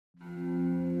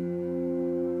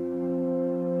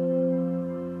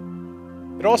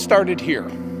It all started here,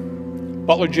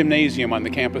 Butler Gymnasium on the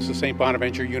campus of St.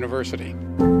 Bonaventure University.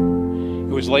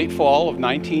 It was late fall of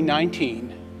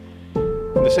 1919,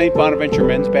 and the St. Bonaventure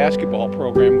men's basketball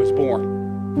program was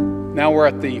born. Now we're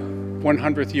at the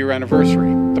 100th year anniversary.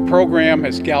 The program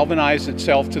has galvanized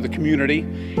itself to the community,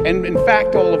 and in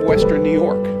fact all of Western New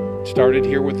York. It started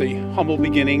here with the humble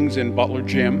beginnings in Butler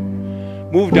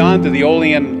Gym, moved on to the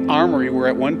Olean Armory, where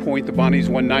at one point the Bonnies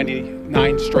won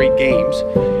 99 straight games.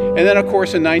 And then, of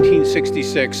course, in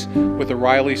 1966, with the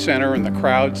Reilly Center and the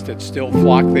crowds that still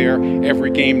flock there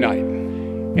every game night.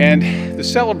 And the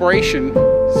celebration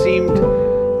seemed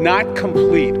not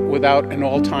complete without an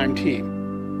all-time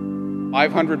team.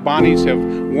 500 Bonnies have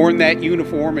worn that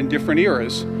uniform in different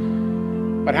eras,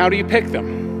 but how do you pick them?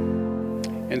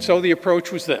 And so the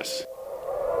approach was this.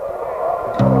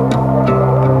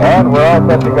 And we're all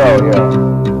set to go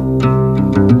here.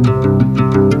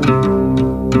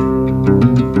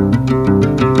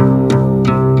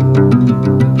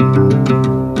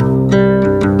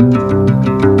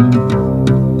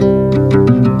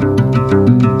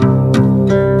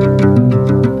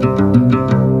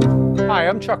 Hi,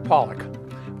 I'm Chuck Pollock.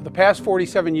 For the past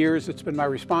 47 years, it's been my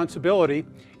responsibility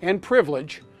and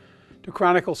privilege to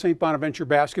chronicle St. Bonaventure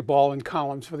basketball in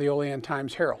columns for the Olean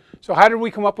Times Herald. So how did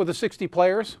we come up with the 60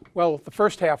 players? Well, the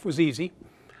first half was easy.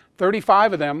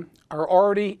 35 of them are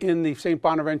already in the St.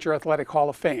 Bonaventure Athletic Hall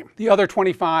of Fame. The other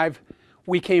 25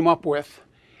 we came up with,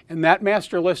 and that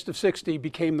master list of 60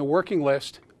 became the working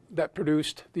list that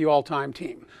produced the all-time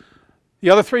team. The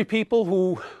other three people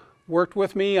who worked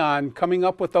with me on coming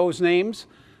up with those names,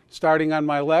 starting on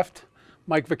my left,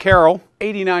 Mike Vaccaro,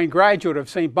 '89 graduate of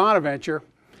St. Bonaventure,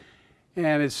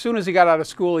 and as soon as he got out of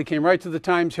school, he came right to the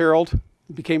Times Herald,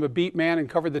 became a beat man, and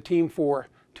covered the team for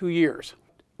 2 years.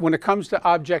 When it comes to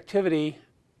objectivity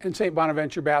in St.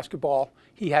 Bonaventure basketball,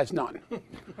 he has none.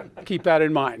 Keep that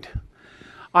in mind.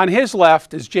 On his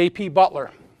left is JP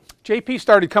Butler. JP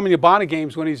started coming to Bonnie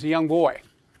games when he's a young boy,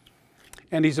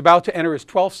 and he's about to enter his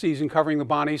 12th season covering the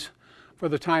Bonnies for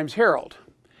the Times Herald.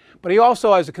 But he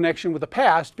also has a connection with the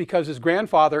past because his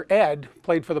grandfather, Ed,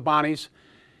 played for the Bonnies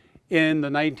in the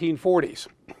 1940s.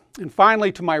 And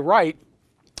finally, to my right,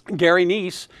 Gary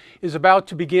Nease is about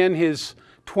to begin his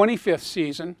 25th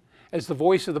season as the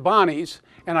voice of the Bonnies,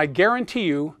 and I guarantee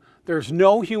you there's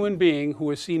no human being who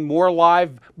has seen more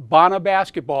live Bona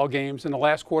basketball games in the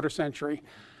last quarter century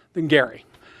than Gary.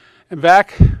 And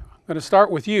Vac, I'm going to start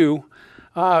with you.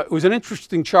 It was an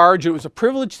interesting charge. It was a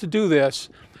privilege to do this,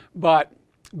 but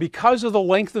because of the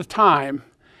length of time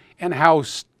and how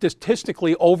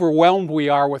statistically overwhelmed we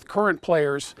are with current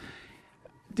players,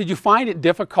 did you find it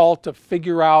difficult to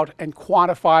figure out and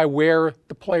quantify where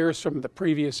the players from the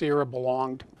previous era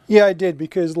belonged? Yeah, I did,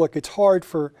 because look, it's hard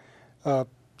for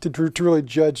to really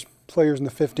judge players in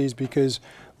the 50s because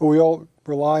what we all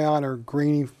rely on are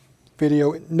grainy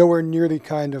video, nowhere near the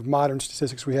kind of modern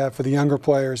statistics we have for the younger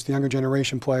players, the younger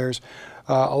generation players.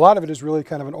 A lot of it is really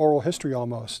kind of an oral history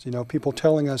almost, you know, people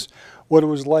telling us what it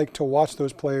was like to watch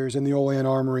those players in the Olean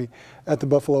Armory, at the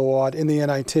Buffalo Wad, in the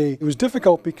NIT. It was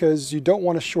difficult because you don't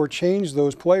want to shortchange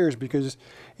those players because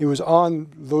it was on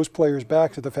those players'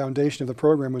 backs that the foundation of the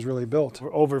program was really built.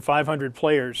 Over 500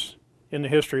 players in the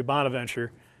history of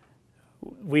Bonaventure.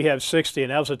 We have 60,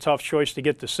 and that was a tough choice to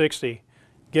get to 60.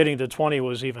 Getting to 20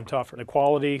 was even tougher. The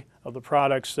quality of the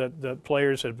products that the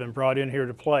players have been brought in here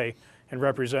to play and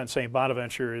represent St.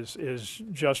 Bonaventure is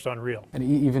just unreal. And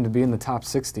even to be in the top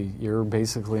 60, you're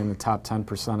basically in the top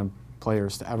 10% of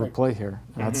players to ever play here.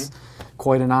 That's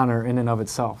quite an honor in and of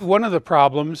itself. One of the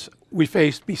problems we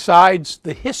faced, besides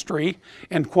the history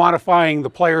and quantifying the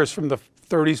players from the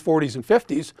 30s, 40s, and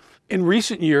 50s, in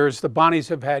recent years, the Bonnies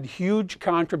have had huge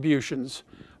contributions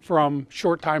from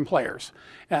short-time players.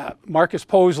 Marcus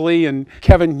Posley and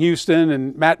Kevin Houston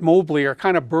and Matt Mobley are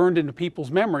kind of burned into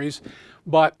people's memories,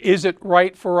 but is it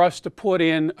right for us to put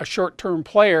in a short-term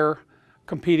player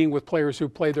competing with players who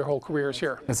played their whole careers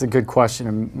here? That's a good question,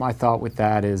 and my thought with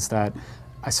that is that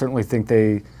I certainly think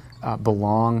they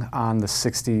belong on the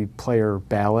 60-player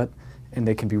ballot, and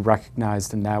they can be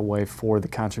recognized in that way for the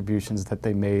contributions that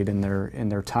they made in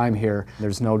their time here.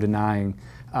 There's no denying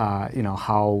you know,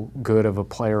 how good of a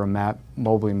player Matt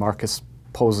Mobley, Marcus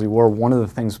Posley were. One of the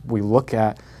things we look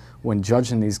at when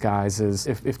judging these guys is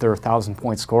if they're a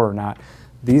 1,000-point scorer or not.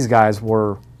 These guys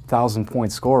were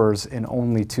 1,000-point scorers in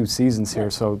only 2 seasons here,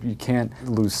 so you can't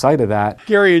lose sight of that.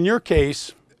 Gary, in your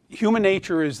case, human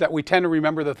nature is that we tend to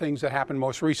remember the things that happened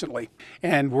most recently,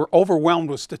 and we're overwhelmed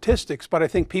with statistics, but I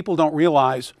think people don't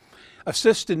realize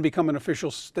assists didn't become an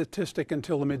official statistic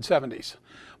until the mid-70s.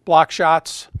 Block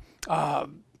shots,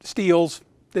 steals,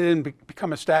 they didn't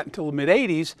become a stat until the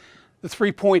mid-80s. The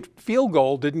three-point field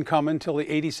goal didn't come until the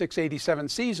 86-87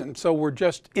 season, so we're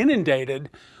just inundated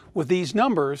with these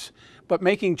numbers, but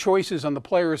making choices on the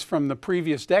players from the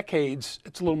previous decades,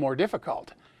 it's a little more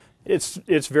difficult. It's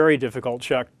very difficult,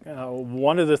 Chuck.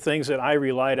 One of the things that I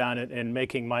relied on in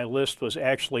making my list was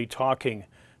actually talking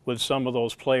with some of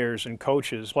those players and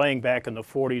coaches playing back in the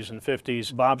 40s and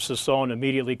 50s. Bob Sassone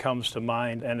immediately comes to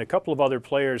mind, and a couple of other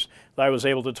players that I was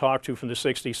able to talk to from the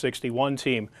 60-61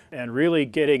 team, and really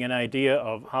getting an idea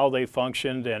of how they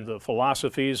functioned and the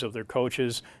philosophies of their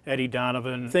coaches, Eddie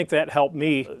Donovan. I think that helped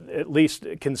me at least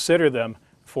consider them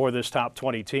for this top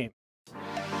 20 team.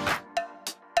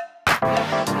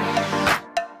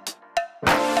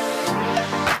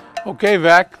 Okay,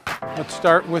 Vac, let's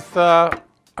start with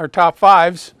our top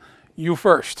fives. You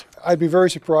first. I'd be very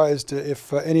surprised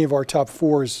if any of our top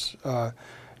fours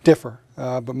differ.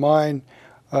 But mine,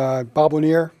 Bob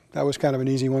Lanier, that was kind of an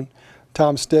easy one.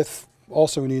 Tom Stith,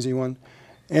 also an easy one.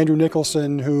 Andrew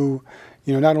Nicholson, who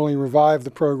not only revived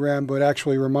the program, but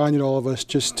actually reminded all of us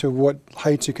just to what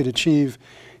heights it could achieve.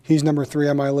 He's number 3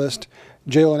 on my list.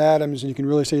 Jalen Adams, and you can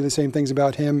really say the same things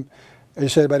about him as you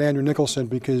said about Andrew Nicholson,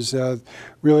 because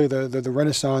really the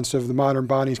renaissance of the modern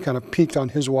Bonnies kind of peaked on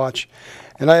his watch.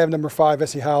 And I have number 5,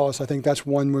 Essie Hollis. I think that's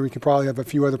one where we could probably have a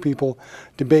few other people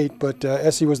debate, but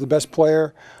Essie was the best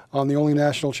player on the only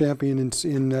national champion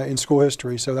in school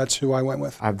history, so that's who I went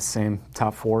with. I have the same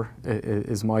top 4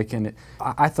 as Mike, and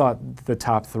I thought the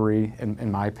top 3,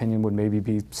 in my opinion, would maybe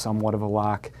be somewhat of a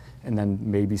lock, and then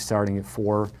maybe starting at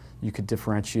 4, you could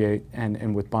differentiate,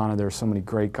 and with Bonner there are so many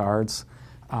great guards.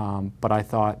 But I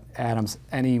thought Adams,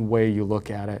 any way you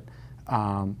look at it,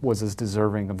 was as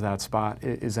deserving of that spot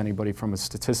as anybody from a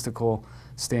statistical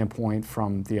standpoint,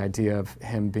 from the idea of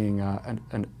him being a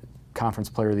Conference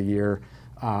Player of the Year,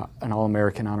 an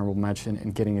All-American honorable mention,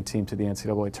 and getting a team to the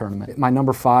NCAA tournament. My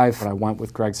number 5, I went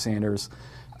with Greg Sanders,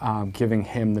 giving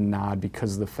him the nod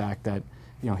because of the fact that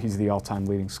he's the all-time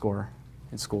leading scorer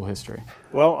in school history.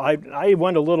 Well, I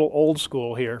went a little old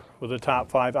school here with the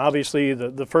top 5. Obviously,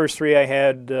 the first 3 I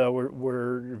had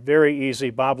were very easy.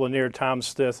 Bob Lanier, Tom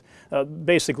Stith.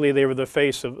 Basically, they were the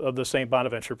face of the St.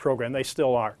 Bonaventure program. They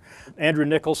still are. Andrew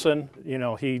Nicholson,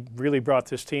 he really brought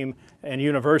this team and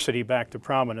university back to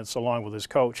prominence along with his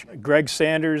coach. Greg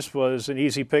Sanders was an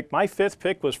easy pick. My 5th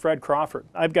pick was Fred Crawford.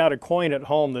 I've got a coin at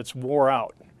home that's wore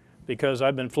out, because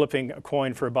I've been flipping a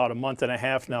coin for about a month and a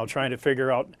half now trying to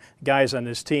figure out guys on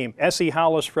this team. Essie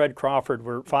Hollis, Fred Crawford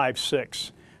were 5,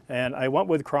 6. And I went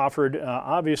with Crawford.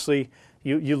 Obviously,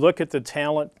 you look at the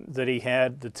talent that he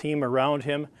had, the team around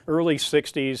him. Early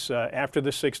 60s, after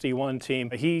the 61 team,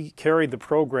 he carried the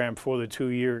program for the 2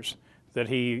 years that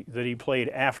he played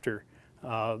after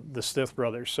the Stith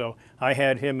brothers. So I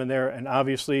had him in there, and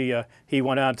obviously he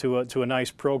went on to a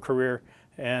nice pro career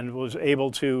and was able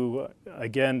to,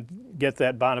 again, get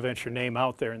that Bonaventure name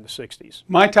out there in the 60s.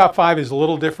 My top 5 is a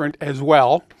little different as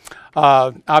well.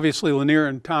 Obviously, Lanier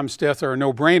and Tom Stith are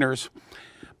no-brainers.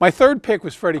 My 3rd pick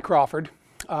was Freddie Crawford.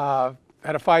 Had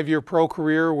a 5-year pro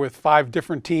career with 5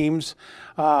 different teams.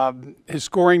 His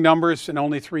scoring numbers in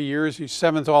only 3 years, he's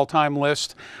 7th all-time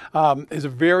list, is a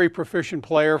very proficient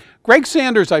player. Greg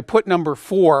Sanders, I put number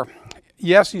 4.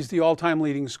 Yes, he's the all-time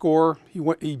leading scorer.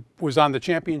 He was on the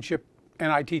championship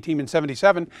NIT team in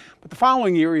 '77, but the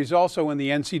following year he's also in the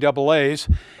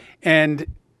NCAAs, and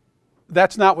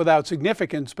that's not without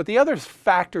significance. But the other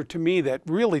factor to me that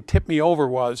really tipped me over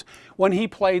was when he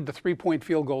played, the three-point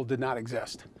field goal did not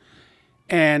exist.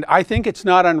 And I think it's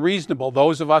not unreasonable,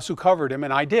 those of us who covered him,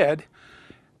 and I did,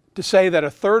 to say that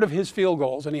 1/3 of his field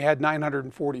goals, and he had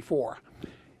 944,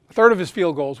 1/3 of his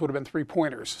field goals would have been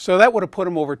three-pointers. So that would have put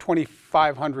him over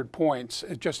 2,500 points.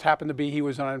 It just happened to be he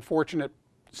was in an unfortunate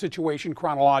situation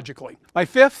chronologically. My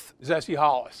 5th is Essie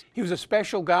Hollis. He was a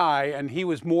special guy, and he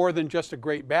was more than just a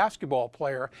great basketball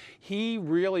player. He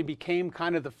really became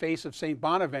kind of the face of St.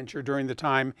 Bonaventure during the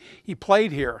time he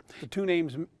played here. The 2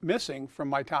 names missing from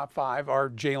my top 5 are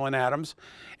Jalen Adams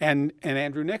and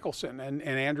Andrew Nicholson. And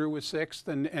Andrew was 6th,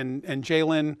 and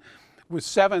Jalen was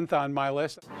 7th on my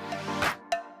list.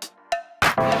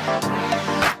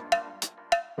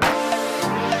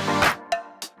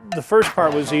 The first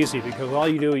part was easy because all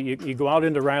you do, you go out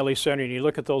into Reilly Center and you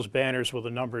look at those banners with the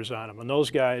numbers on them, and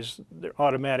those guys, they're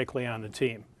automatically on the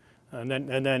team. And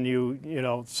then you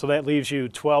so that leaves you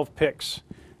 12 picks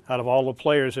out of all the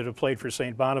players that have played for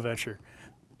St. Bonaventure.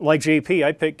 Like JP,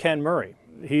 I picked Ken Murray.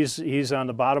 He's on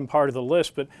the bottom part of the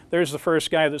list, but there's the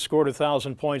first guy that scored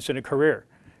 1,000 points in a career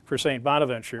for St.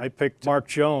 Bonaventure. I picked Mark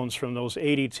Jones from those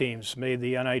 80 teams, made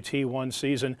the NIT one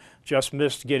season, just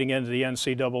missed getting into the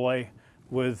NCAA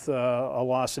with a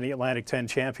loss in the Atlantic 10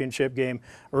 championship game.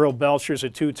 Earl Belcher's a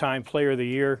two-time Player of the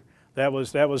Year. That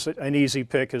was an easy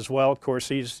pick as well. Of course,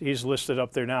 he's listed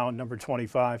up there now at number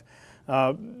 25.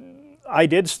 I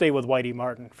did stay with Whitey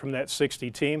Martin from that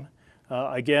 60 team.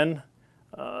 Again,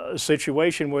 a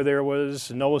situation where there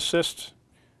was no assists,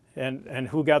 and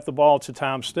who got the ball to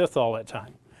Tom Stith all that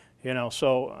time. You know,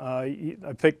 so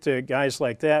I picked guys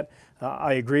like that.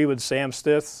 I agree with Sam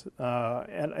Stith,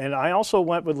 and I also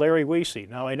went with Larry Weese.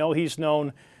 Now, I know he's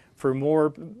known for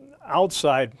more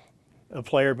outside a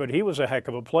player, but he was a heck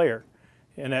of a player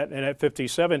in that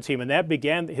 57 team, and that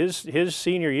began his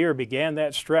senior year began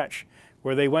that stretch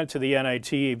where they went to the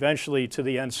NIT, eventually to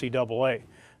the NCAA,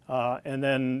 and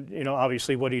then, you know,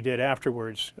 obviously what he did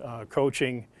afterwards,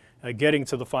 coaching, getting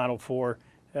to the Final Four,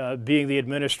 being the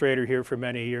administrator here for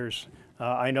many years.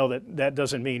 I know that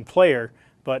doesn't mean player,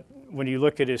 but when you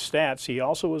look at his stats, he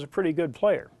also was a pretty good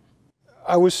player.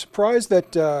 I was surprised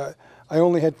that I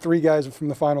only had 3 guys from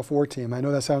the Final Four team. I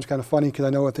know that sounds kind of funny because I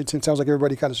know it sounds like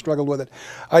everybody kind of struggled with it.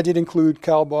 I did include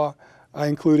Calbaugh. I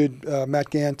included Matt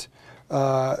Gant.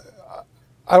 I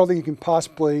don't think you can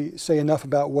possibly say enough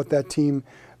about what that team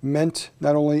meant,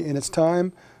 not only in its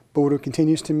time, but what it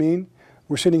continues to mean.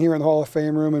 We're sitting here in the Hall of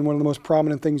Fame room, and one of the most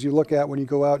prominent things you look at when you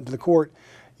go out into the court,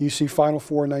 you see Final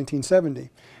Four in 1970.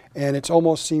 And it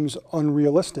almost seems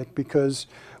unrealistic because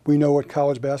we know what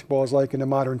college basketball is like in a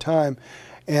modern time.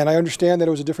 And I understand that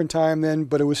it was a different time then,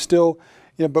 but it was still,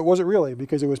 you know, but was it really?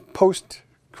 Because it was post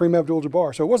Kareem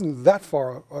Abdul-Jabbar. So it wasn't that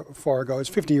far ago. It's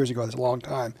 50 years ago. That's a long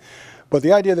time. But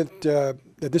the idea that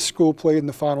that this school played in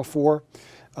the Final Four,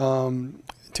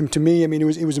 to me, I mean,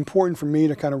 it was important for me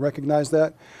to kind of recognize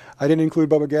that. I didn't include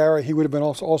Bubba Garrett. He would have been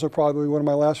also probably one of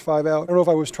my last 5 out. I don't know if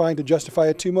I was trying to justify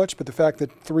it too much, but the fact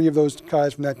that 3 of those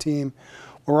guys from that team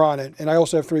were on it, and I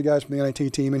also have 3 guys from the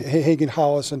NIT team, and Hagan,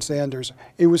 Hollis, and Sanders.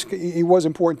 It was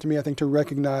important to me, I think, to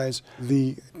recognize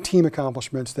the team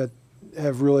accomplishments that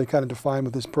have really kind of defined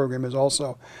what this program is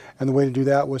also. And the way to do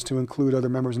that was to include other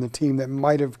members in the team that you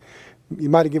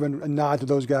might have given a nod to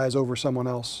those guys over someone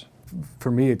else.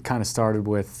 For me, it kind of started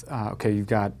with, okay, you've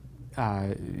got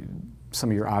some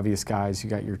of your obvious guys. You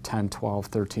got your 10, 12,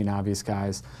 13 obvious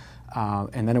guys.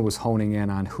 And then it was honing in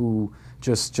on who,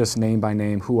 just name by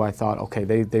name, who I thought, okay,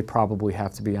 they probably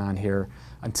have to be on here,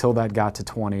 until that got to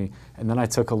 20. And then I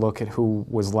took a look at who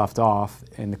was left off,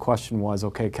 and the question was,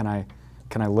 okay, can I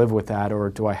live with that, or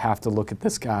do I have to look at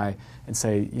this guy and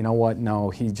say, you know what, no,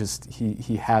 he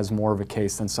has more of a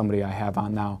case than somebody I have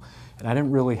on now. And I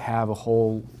didn't really have a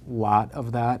whole lot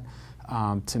of that.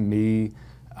 To me,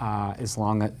 as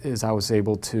long as I was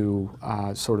able to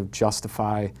sort of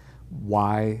justify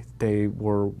why they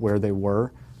were where they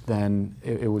were, then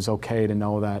it was okay to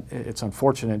know that it's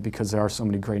unfortunate because there are so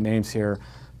many great names here,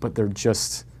 but they're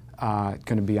just going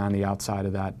to be on the outside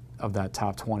of that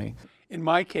top 20. In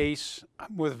my case,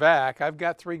 with Vac, I've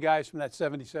got 3 guys from that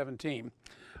 77 team.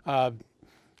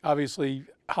 Obviously,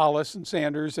 Hollis and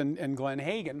Sanders and Glenn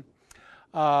Hagan.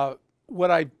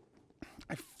 What I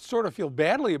sort of feel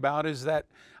badly about is that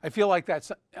I feel like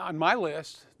that's on my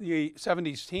list. The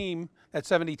 70s team, that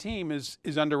 70 team is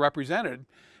underrepresented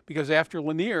because after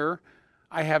Lanier,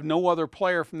 I have no other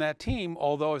player from that team,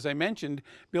 although, as I mentioned,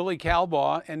 Billy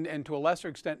Calbaugh and to a lesser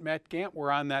extent Matt Gant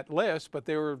were on that list, but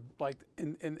they were like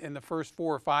in the first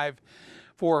 4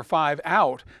 or 5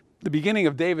 out. The beginning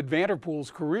of David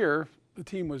Vanderpool's career, the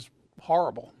team was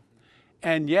horrible.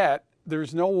 And yet,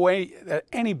 there's no way that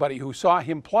anybody who saw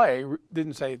him play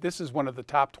didn't say, this is one of the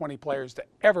top 20 players to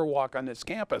ever walk on this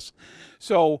campus.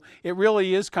 So it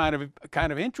really is kind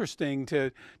of interesting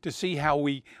to see how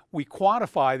we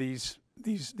quantify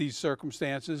these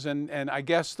circumstances. And I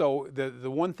guess, though,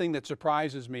 the one thing that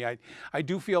surprises me, I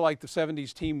do feel like the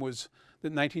 70s team was, the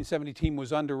 1970 team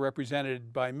was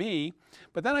underrepresented by me.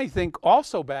 But then I think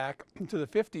also back to the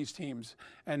 50s teams,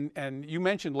 and you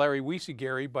mentioned Larry Weese,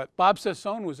 Gary, but Bob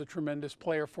Sassone was a tremendous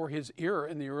player for his era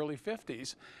in the early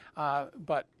 50s.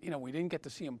 But, you know, we didn't get to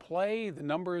see him play.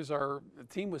 The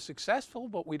team was successful,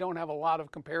 but we don't have a lot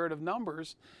of comparative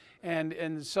numbers.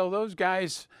 And so those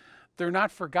guys, they're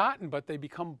not forgotten, but they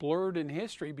become blurred in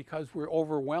history because we're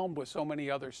overwhelmed with so many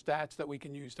other stats that we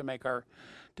can use to make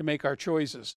our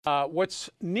choices. What's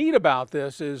neat about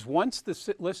this is once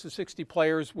the list of 60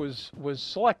 players was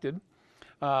selected,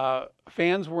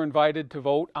 fans were invited to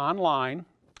vote online,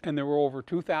 and there were over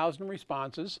 2,000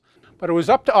 responses. But it was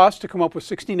up to us to come up with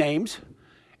 60 names,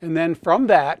 and then from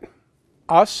that,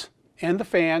 us and the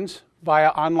fans via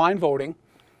online voting,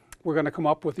 we're going to come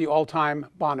up with the all-time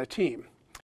Bonnies team.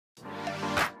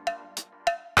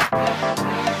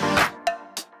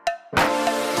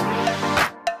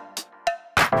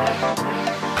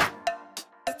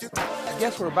 I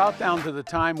guess we're about down to the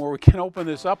time where we can open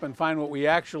this up and find what we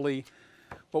actually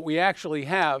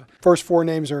have. First four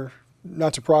names are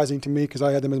not surprising to me because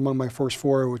I had them among my first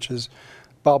four, which is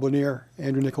Bob Lanier,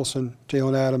 Andrew Nicholson,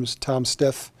 Jalen Adams, Tom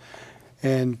Stith,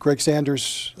 and Greg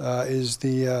Sanders is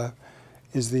the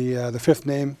fifth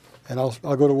name, and I'll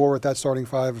go to war with that starting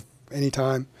five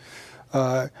anytime.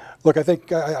 Look, I think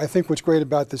what's great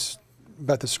about this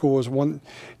school is, one,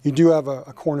 you do have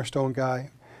a cornerstone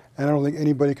guy, and I don't think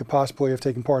anybody could possibly have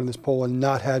taken part in this poll and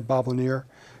not had Bob Lanier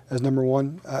as number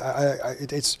one.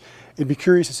 It'd be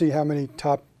curious to see how many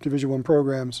top Division I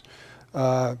programs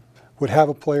would have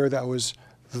a player that was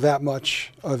that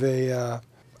much of a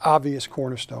obvious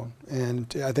cornerstone,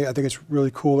 and I think it's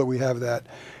really cool that we have that.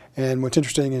 And what's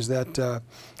interesting is that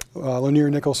Lanier,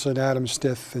 Nicholson, Adams,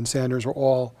 Stith, and Sanders were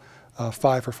all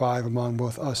 5 for 5 among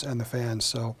both us and the fans.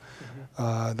 So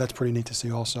that's pretty neat to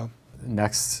see also.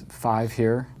 Next five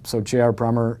here. So J.R.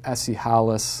 Brummer, Essie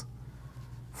Hollis,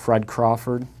 Fred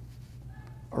Crawford,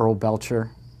 Earl Belcher,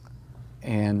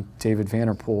 and David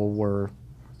Vanderpool were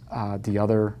the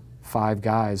other five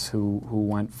guys who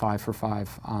went 5 for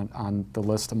 5 on the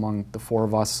list among the four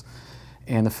of us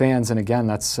and the fans. And again,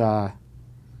 that's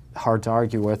hard to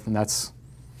argue with, and that's,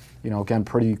 again,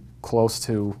 pretty close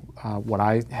to what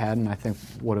I had, and I think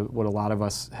what a lot of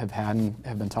us have had and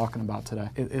have been talking about today.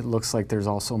 It looks like there's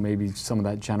also maybe some of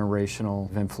that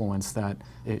generational influence that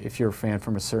if you're a fan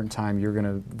from a certain time, you're going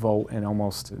to vote and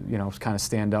almost, kind of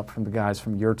stand up from the guys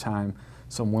from your time.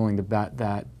 So I'm willing to bet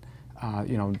that,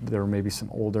 there are maybe some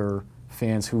older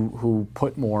fans who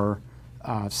put more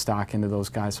stock into those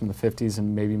guys from the 50s,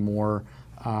 and maybe more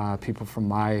people from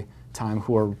my time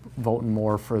who are voting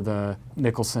more for the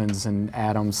Nicholsons and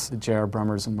Adams, the J.R.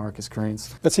 Brummers and Marcus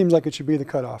Greens. That seems like it should be the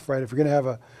cutoff, right? If you're going to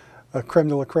have a creme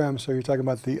de la creme, so you're talking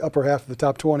about the upper half of the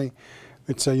top 20,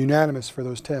 it's unanimous for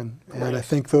those 10. And right. I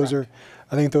think those are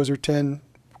 10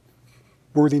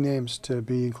 worthy names to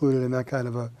be included in that kind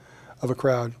of a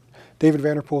crowd. David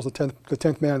Vanderpool is the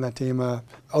 10th man on that team.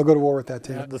 I'll go to war with that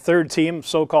team. The third team,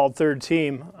 so-called third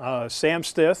team, Sam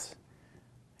Stith,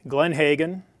 Glenn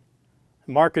Hagan,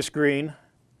 Marcus Green,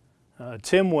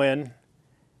 Tim Wynn,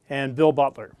 and Bill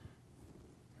Butler.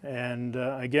 And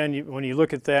again, when you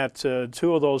look at that,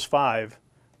 two of those five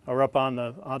are up on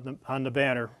the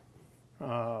banner,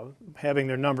 having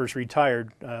their numbers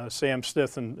retired. Sam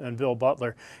Stith and Bill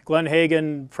Butler. Glenn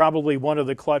Hagan, probably one of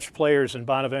the clutch players in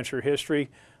Bonaventure history.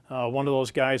 One of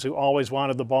those guys who always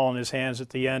wanted the ball in his hands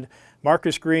at the end.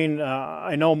 Marcus Green,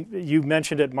 I know you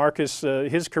mentioned it, Marcus,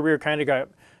 his career kind of got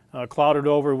clouded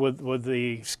over with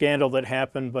the scandal that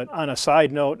happened, but on a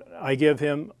side note, I give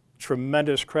him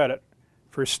tremendous credit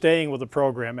for staying with the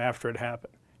program after it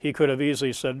happened. He could have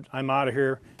easily said, I'm out of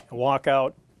here, and walk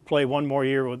out, play one more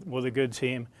year with a good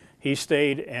team. He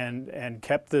stayed and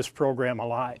kept this program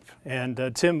alive.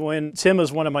 And Tim Wynn, Tim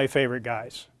is one of my favorite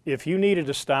guys. If you needed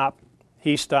to stop,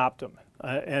 he stopped him.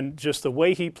 And just the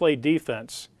way he played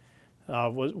defense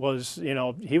was,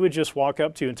 he would just walk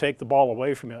up to you and take the ball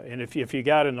away from you. And if you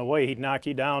got in the way, he'd knock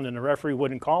you down and the referee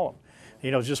wouldn't call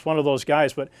him. Just one of those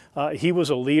guys. But he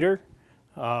was a leader.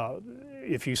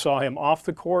 If you saw him off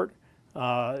the court,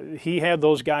 he had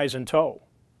those guys in tow.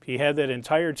 He had that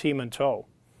entire team in tow.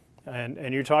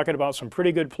 And you're talking about some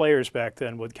pretty good players back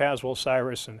then with Caswell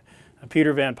Cyrus and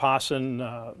Peter Van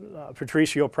Possen,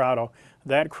 Patricio Prado,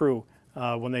 that crew.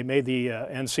 When they made the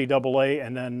NCAA,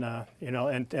 and then,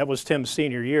 and that was Tim's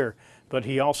senior year, but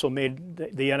he also made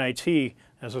the NIT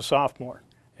as a sophomore,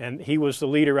 and he was the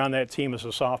leader on that team as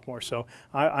a sophomore. So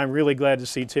I'm really glad to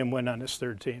see Tim Wynn on this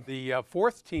third team. The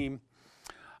fourth team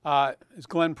is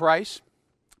Glenn Price,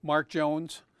 Mark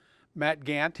Jones, Matt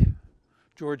Gant,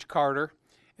 George Carter,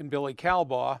 and Billy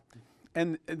Calbaugh.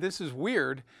 And this is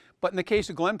weird, but in the case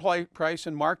of Glenn Price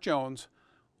and Mark Jones,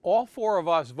 all four of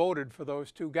us voted for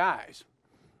those two guys.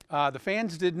 The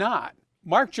fans did not.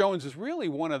 Mark Jones is really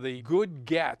one of the good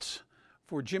gets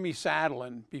for Jimmy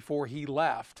Sadlin before he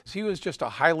left. He was just a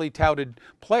highly touted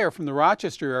player from the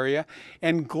Rochester area.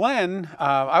 And Glenn,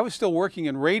 I was still working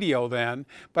in radio then,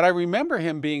 but I remember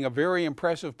him being a very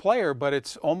impressive player, but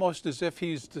it's almost as if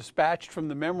he's dispatched from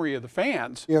the memory of the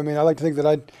fans. I like to think that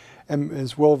I am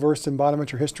as well versed in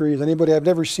Bonaventure history as anybody. I've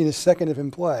never seen a second of him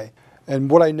play.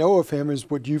 And what I know of him is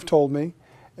what you've told me,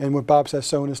 and what Bob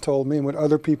Sassone has told me, and what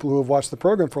other people who have watched the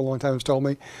program for a long time have told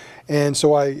me. And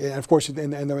so and of course,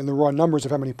 in the raw numbers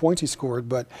of how many points he scored,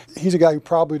 but he's a guy who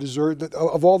probably deserved,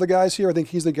 of all the guys here, I think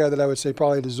he's the guy that I would say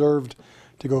probably deserved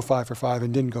to go 5 for 5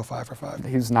 and didn't go 5 for 5.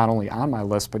 He was not only on my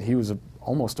list, but he was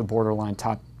almost a borderline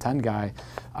top 10 guy.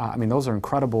 Those are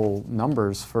incredible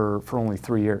numbers for only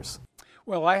 3 years.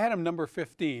 Well, I had him number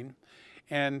 15.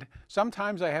 And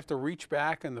sometimes I have to reach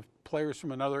back and the players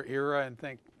from another era and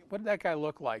think, what did that guy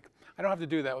look like? I don't have to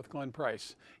do that with Glenn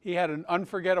Price. He had an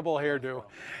unforgettable hairdo,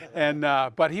 and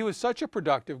but he was such a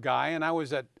productive guy. And I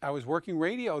was working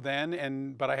radio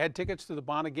then, but I had tickets to the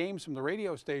Bonnies games from the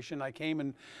radio station. I came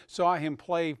and saw him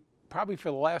play probably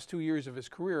for the last 2 years of his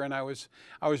career, and I was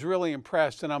really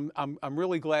impressed, and I'm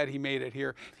really glad he made it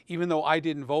here, even though I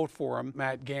didn't vote for him.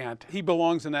 Matt Gant, he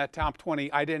belongs in that top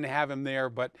 20. I didn't have him there,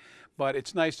 but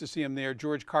it's nice to see him there.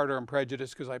 George Carter, I'm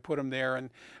prejudiced because I put him there, and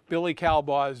Billy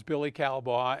Calbaugh is Billy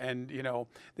Calbaugh, and you know,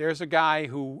 there's a guy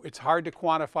who it's hard to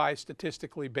quantify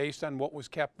statistically based on what was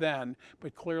kept then,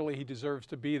 but clearly he deserves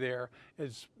to be there.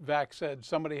 As Vac said,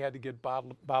 somebody had to get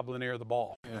Bob Lanier the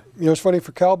ball. Yeah. You know, it's funny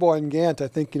for Calbaugh and Gant. I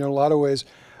think, you know, in a lot of ways,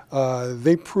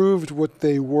 they proved what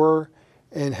they were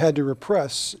and had to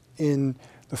repress in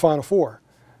the Final Four.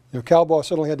 You know, Calbaugh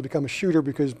suddenly had to become a shooter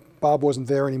because Bob wasn't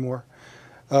there anymore.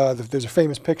 There's a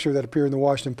famous picture that appeared in the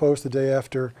Washington Post the day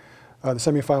after the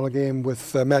semifinal game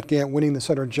with Matt Gant winning the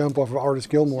center jump off of Artis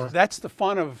Gilmore. That's the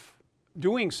fun of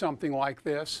doing something like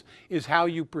this, is how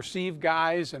you perceive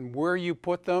guys and where you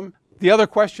put them. The other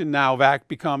question now, Vac,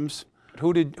 becomes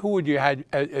who would you have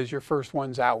as your first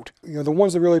ones out? You know, the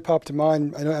ones that really popped to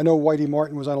mind, I know Whitey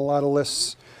Martin was on a lot of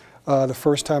lists the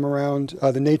first time around.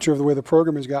 The nature of the way the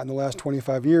program has gotten the last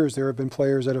 25 years, there have been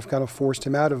players that have kind of forced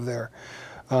him out of there.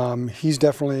 He's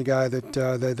definitely a guy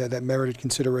that merited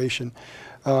consideration.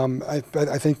 I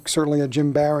think certainly a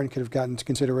Jim Barron could have gotten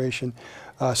consideration.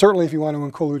 Certainly, if you want to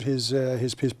include his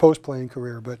post-playing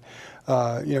career, but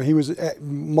you know, he was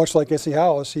much like S.C.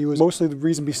 Hollis. He was mostly the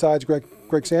reason, besides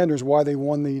Greg Sanders, why they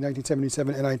won the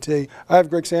 1977 NIT. I have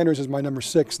Greg Sanders as my number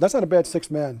 6. That's not a bad 6th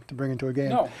man to bring into a game.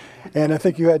 No. And I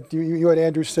think you had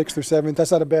Andrews 6th or 7th.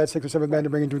 That's not a bad 6th or 7th man to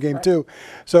bring into a game too.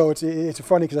 So it's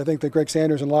funny because I think that Greg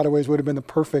Sanders in a lot of ways would have been the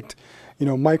perfect, you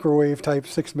know, microwave type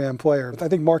 6-man player. I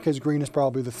think Marquez Green is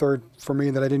probably the third for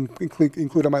me that I didn't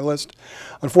include on my list.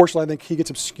 Unfortunately, I think he gets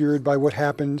obscured by what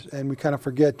happened, and we kind of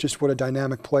forget just what a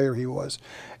dynamic player he was.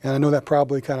 And I know that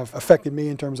probably kind of affected me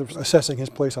in terms of assessing his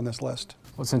place on this list.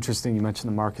 Well, it's interesting you mentioned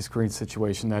the Marcus Green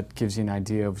situation. That gives you an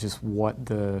idea of just what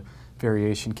the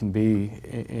variation can be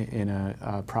in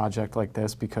a project like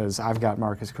this, because I've got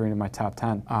Marcus Green in my top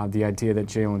 10. The idea that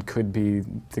Jalen could be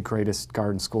the greatest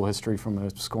guard in school history from a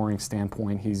scoring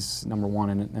standpoint, he's number 1,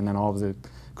 and then all of the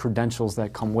credentials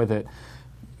that come with it.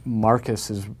 Marcus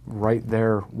is right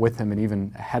there with him and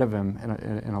even ahead of him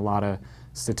in a lot of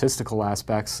statistical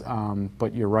aspects,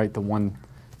 but you're right, the one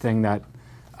thing that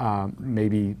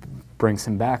maybe brings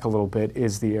him back a little bit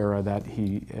is the era that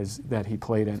he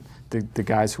played in. The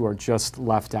guys who are just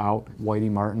left out.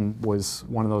 Whitey Martin was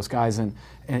one of those guys, and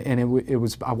it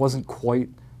was I wasn't quite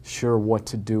sure what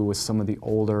to do with some of the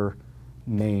older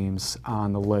names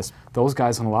on the list. Those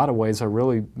guys in a lot of ways are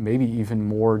really maybe even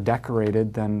more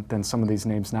decorated than some of these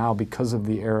names now because of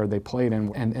the era they played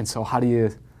in, and so how do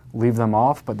you leave them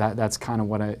off? But that's kind of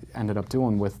what I ended up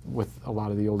doing with a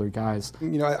lot of the older guys.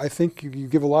 You know, I think you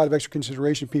give a lot of extra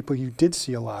consideration to people you did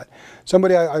see a lot.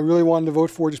 Somebody I really wanted to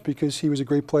vote for just because he was a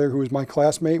great player who was my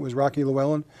classmate was Rocky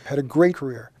Llewellyn. Had a great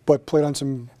career, but played on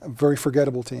some very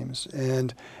forgettable teams.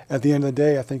 And at the end of the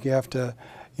day, I think you have to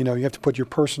put your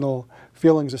personal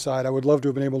feelings aside. I would love to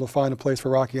have been able to find a place for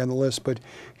Rocky on the list, but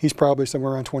he's probably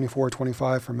somewhere around 24 or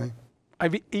 25 for me. I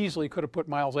easily could have put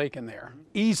Miles Aiken there,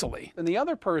 easily. And the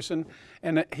other person,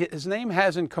 and his name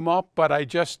hasn't come up, but I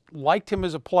just liked him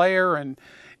as a player, and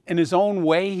in his own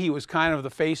way, he was kind of the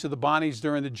face of the Bonnies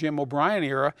during the Jim O'Brien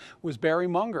era, was Barry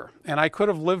Munger. And I could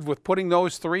have lived with putting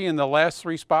those 3 in the last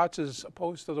 3 spots as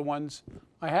opposed to the ones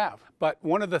I have. But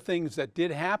one of the things that did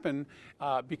happen,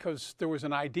 because there was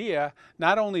an idea,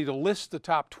 not only to list the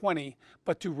top 20,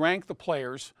 but to rank the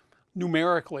players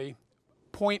numerically,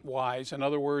 point-wise. In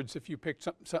other words, if you picked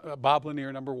Bob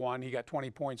Lanier number 1, he got 20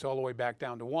 points all the way back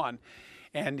down to 1.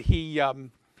 And he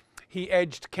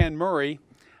edged Ken Murray.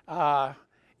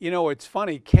 You know, it's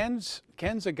funny, Ken's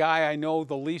a guy I know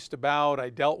the least about. I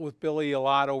dealt with Billy a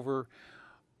lot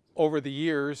over the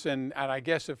years, and I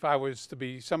guess if I was to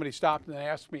be, somebody stopped and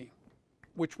asked me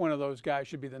which one of those guys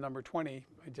should be the number 20,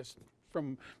 I just,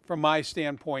 from my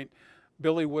standpoint,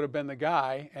 Billy would have been the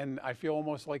guy, and I feel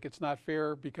almost like it's not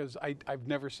fair because I've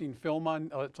never seen film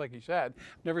on, it's like you said,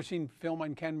 never seen film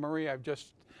on Ken Murray. I've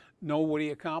just know what he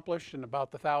accomplished and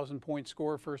about the 1,000-point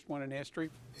score, first one in history.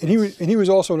 And he was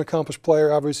also an accomplished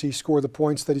player. Obviously, he scored the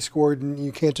points that he scored, and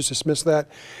you can't just dismiss that.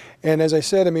 And as I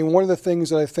said, I mean, one of the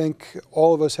things that I think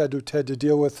all of us had to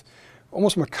deal with,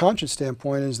 almost from a conscience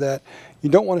standpoint, is that you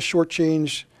don't want to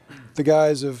shortchange the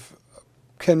guys of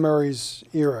Ken Murray's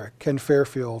era, Ken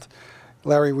Fairfield,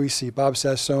 Larry Weese, Bob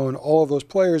Sassone, all of those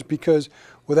players, because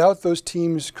without those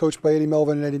teams coached by Eddie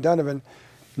Melvin and Eddie Donovan,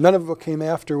 none of what came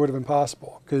after would have been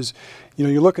possible. Because, you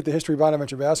know, you look at the history of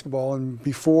Bonaventure basketball, and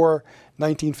before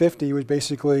 1950, it was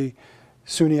basically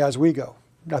SUNY Oswego.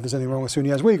 Not that there's anything wrong with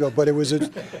SUNY Oswego, but it was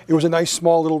a nice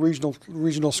small little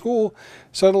regional school.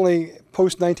 Suddenly,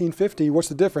 post 1950, what's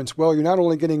the difference? Well, you're not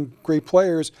only getting great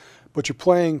players, but you're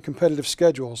playing competitive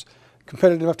schedules,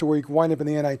 competitive enough to where you can wind up in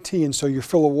the NIT, and so you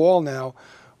fill a wall now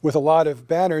with a lot of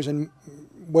banners. And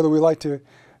whether we like to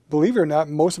believe it or not,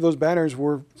 most of those banners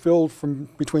were filled from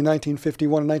between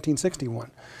 1951 and 1961.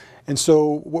 And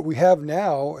so what we have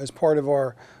now as part of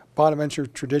our Bonaventure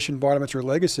tradition, Bonaventure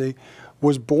legacy,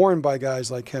 was born by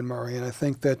guys like Ken Murray. And I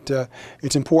think that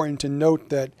it's important to note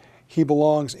that he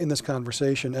belongs in this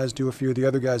conversation, as do a few of the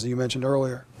other guys that you mentioned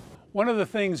earlier. One of the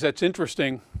things that's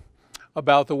interesting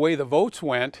about the way the votes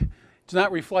went, it's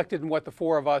not reflected in what the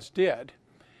four of us did,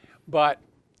 but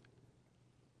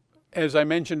as I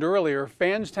mentioned earlier,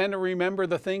 fans tend to remember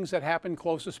the things that happened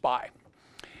closest by.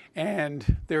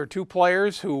 And there are two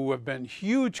players who have been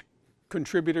huge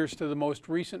contributors to the most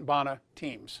recent Bona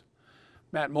teams.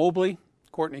 Matt Mobley,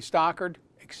 Courtney Stockard,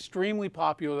 extremely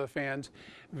popular with the fans,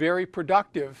 very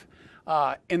productive.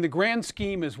 In the grand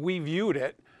scheme as we viewed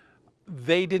it,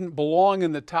 they didn't belong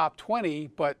in the top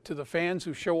 20, but to the fans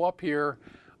who show up here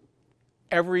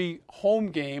every home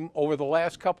game over the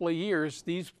last couple of years,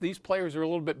 these players are a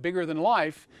little bit bigger than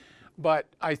life, but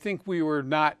I think we were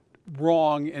not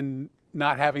wrong in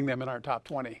not having them in our top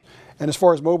 20. And as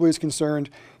far as Mobley is concerned,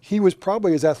 he was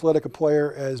probably as athletic a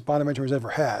player as Bonaventure has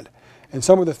ever had. And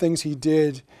some of the things he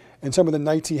did and some of the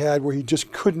nights he had where he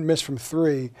just couldn't miss from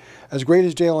three, as great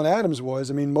as Jalen Adams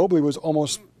was, I mean, Mobley was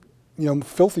almost, you know,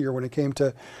 filthier when it came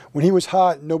to, when he was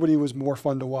hot, nobody was more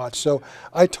fun to watch. So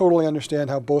I totally understand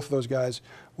how both of those guys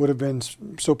would have been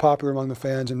so popular among the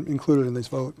fans and included in this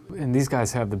vote. And these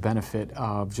guys have the benefit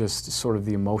of just sort of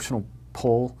the emotional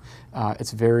pull.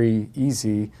 It's very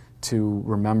easy to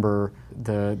remember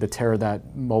the tear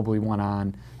that Mobley went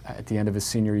on at the end of his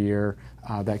senior year.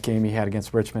 That game he had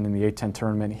against Richmond in the A-10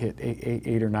 tournament, he hit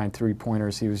eight or nine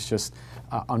three-pointers. He was just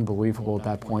unbelievable at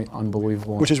that point,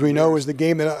 unbelievable. Which, as we know, is the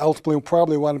game that ultimately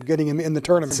probably wound up getting him in the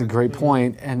tournament. It's a great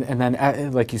point. And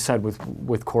then, like you said,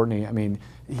 with Courtney, I mean,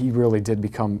 he really did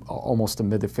become almost a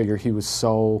mythic figure. He was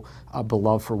so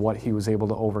beloved for what he was able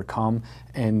to overcome,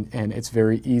 and it's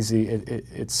very easy.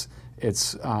 It's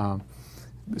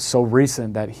so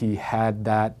recent that he had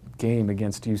that game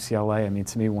against UCLA. I mean,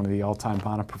 to me, one of the all-time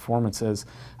Bona performances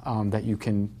that you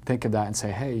can think of that and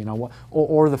say, hey, you know what?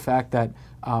 Or the fact that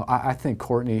I think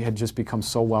Courtney had just become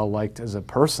so well-liked as a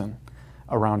person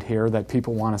around here that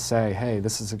people want to say, hey,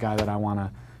 this is a guy that I want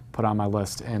to put on my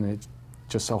list. And it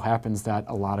just so happens that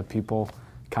a lot of people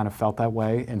kind of felt that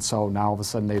way. And so now all of a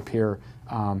sudden they appear,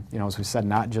 you know, as we said,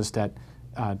 not just at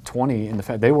 20 in the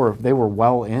fact they were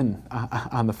well in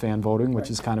on the fan voting,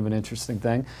 which is kind of an interesting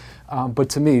thing. But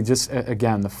to me, just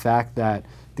again, the fact that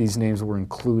these names were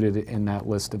included in that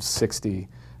list of 60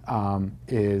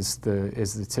 is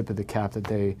the tip of the cap that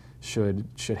they should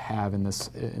have in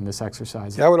this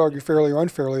exercise. Yeah, I would argue fairly or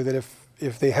unfairly that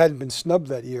if they hadn't been snubbed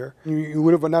that year, you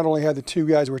would have not only had the two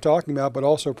guys we're talking about, but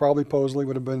also probably Posley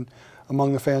would have been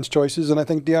among the fans' choices, and I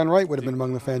think Deion Wright would have been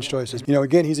among the fans' choices. You know,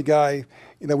 again, he's a guy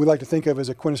that we like to think of as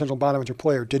a quintessential Bonaventure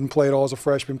player. Didn't play at all as a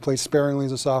freshman, played sparingly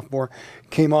as a sophomore,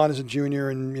 came on as a junior,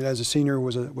 and you know, as a senior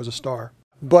was a star.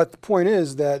 But the point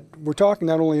is that we're talking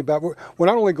not only about, we're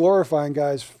not only glorifying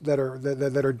guys that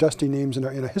are dusty names in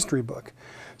a history book.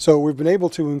 So we've been able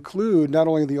to include not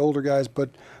only the older guys,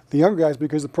 but the younger guys,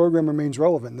 because the program remains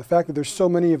relevant. And the fact that there's so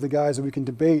many of the guys that we can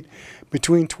debate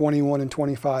between 21 and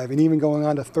 25, and even going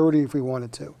on to 30 if we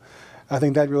wanted to. I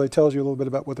think that really tells you a little bit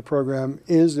about what the program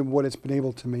is and what it's been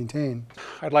able to maintain.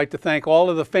 I'd like to thank all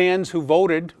of the fans who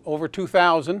voted, over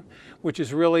 2,000, which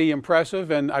is really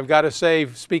impressive. And I've got to say,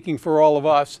 speaking for all of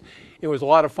us, it was a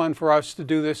lot of fun for us to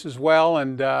do this as well.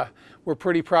 And we're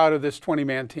pretty proud of this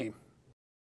 20-man team.